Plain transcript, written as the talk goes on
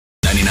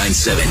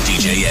99.7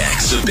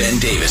 DJX, the Ben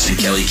Davis and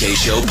Kelly K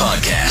Show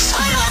podcast.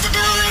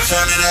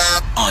 Turn it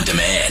up. On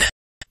demand.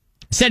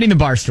 Setting the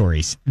bar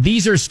stories.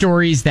 These are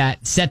stories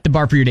that set the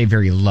bar for your day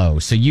very low.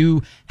 So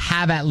you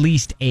have at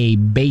least a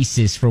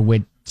basis for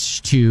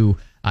which to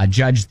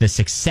judge the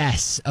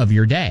success of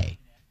your day.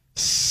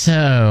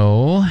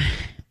 So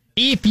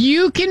if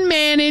you can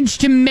manage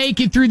to make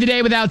it through the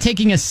day without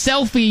taking a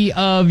selfie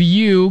of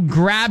you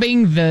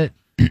grabbing the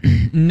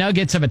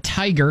nuggets of a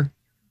tiger,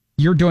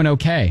 you're doing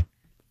okay.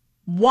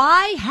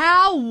 Why,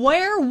 how,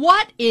 where,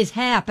 what is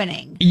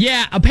happening?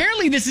 Yeah,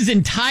 apparently this is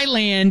in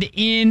Thailand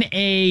in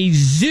a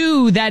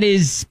zoo that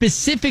is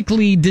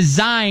specifically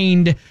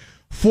designed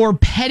for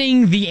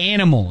petting the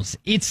animals.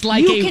 It's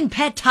like you can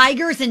pet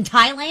tigers in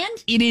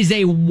Thailand? It is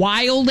a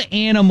wild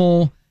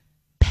animal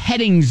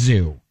petting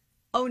zoo.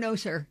 Oh, no,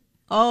 sir.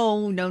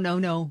 Oh,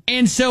 no.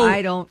 And so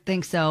I don't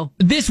think so.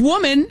 This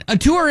woman, a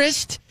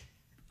tourist,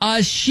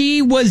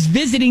 she was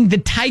visiting the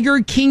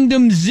Tiger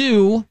Kingdom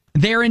Zoo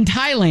there in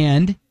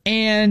Thailand.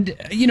 And,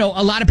 you know,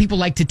 a lot of people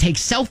like to take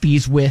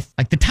selfies with,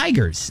 like, the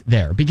tigers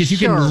there because you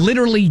can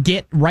literally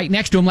get right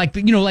next to them, like,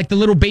 you know, like the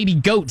little baby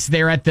goats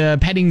there at the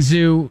petting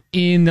zoo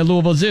in the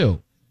Louisville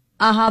Zoo.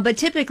 But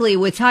typically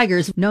with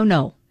tigers,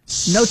 no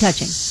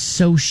touching.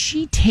 So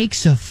she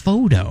takes a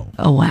photo.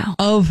 Oh, wow.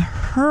 Of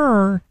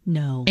her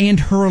and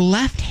her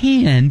left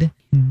hand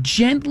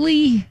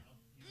gently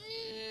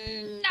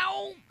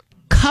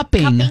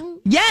cupping.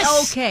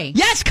 Yes. Okay.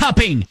 Yes,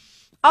 cupping.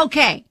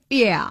 Okay.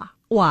 Yeah.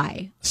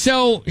 Why?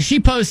 So she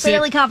posted...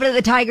 Fairly confident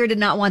the tiger did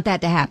not want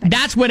that to happen.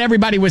 That's what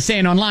everybody was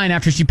saying online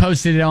after she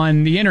posted it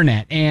on the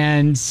internet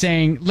and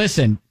saying,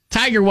 listen,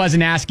 Tiger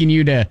wasn't asking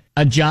you to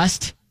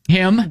adjust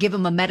him. Give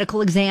him a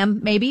medical exam,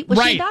 maybe?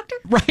 Was she a doctor?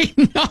 Right.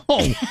 No.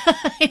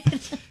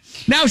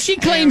 Now, she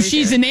claims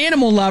she's an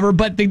animal lover,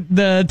 but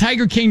the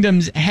Tiger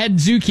Kingdom's head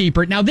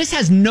zookeeper... Now, this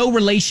has no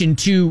relation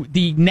to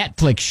the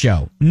Netflix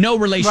show. No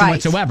relation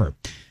whatsoever.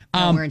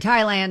 We're in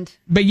Thailand.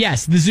 But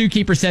yes, the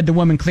zookeeper said the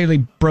woman clearly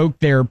broke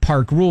their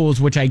park rules,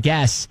 which I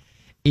guess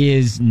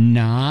is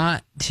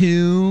not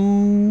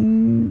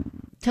to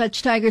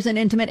touch tigers in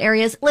intimate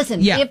areas.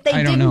 Listen, if they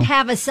didn't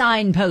have a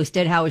sign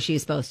posted, how is she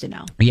supposed to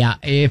know? Yeah,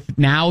 if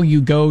now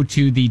you go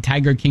to the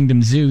Tiger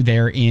Kingdom Zoo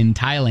there in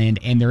Thailand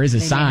and there is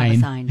a sign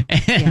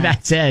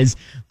that says,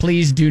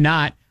 please do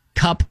not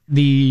cup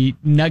the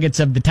nuggets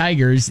of the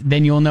tigers,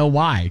 then you'll know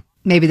why.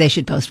 Maybe they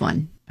should post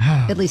one.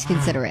 At least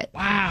consider it.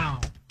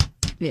 Wow.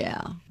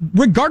 Yeah.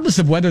 Regardless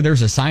of whether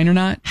there's a sign or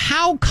not,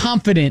 how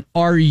confident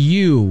are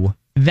you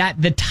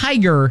that the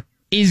tiger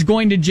is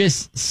going to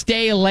just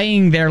stay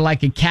laying there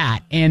like a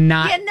cat and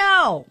not... Yeah,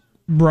 no.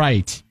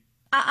 Right.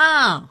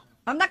 I'm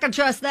not going to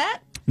trust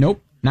that.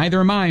 Nope. Neither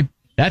am I.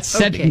 That's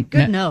setting...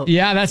 Good note.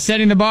 Yeah, that's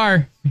setting the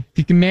bar. If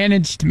you can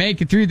manage to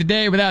make it through the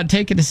day without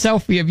taking a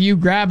selfie of you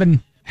grabbing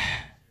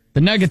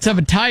the nuggets of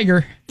a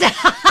tiger.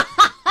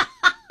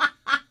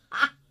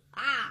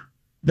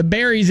 The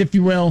berries, if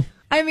you will.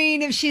 I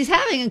mean, if she's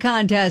having a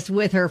contest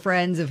with her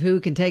friends of who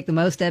can take the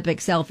most epic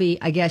selfie,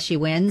 I guess she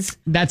wins.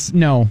 That's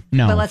no.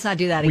 But let's not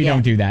do that again. We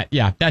don't do that.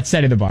 Yeah, that's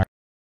setting the bar.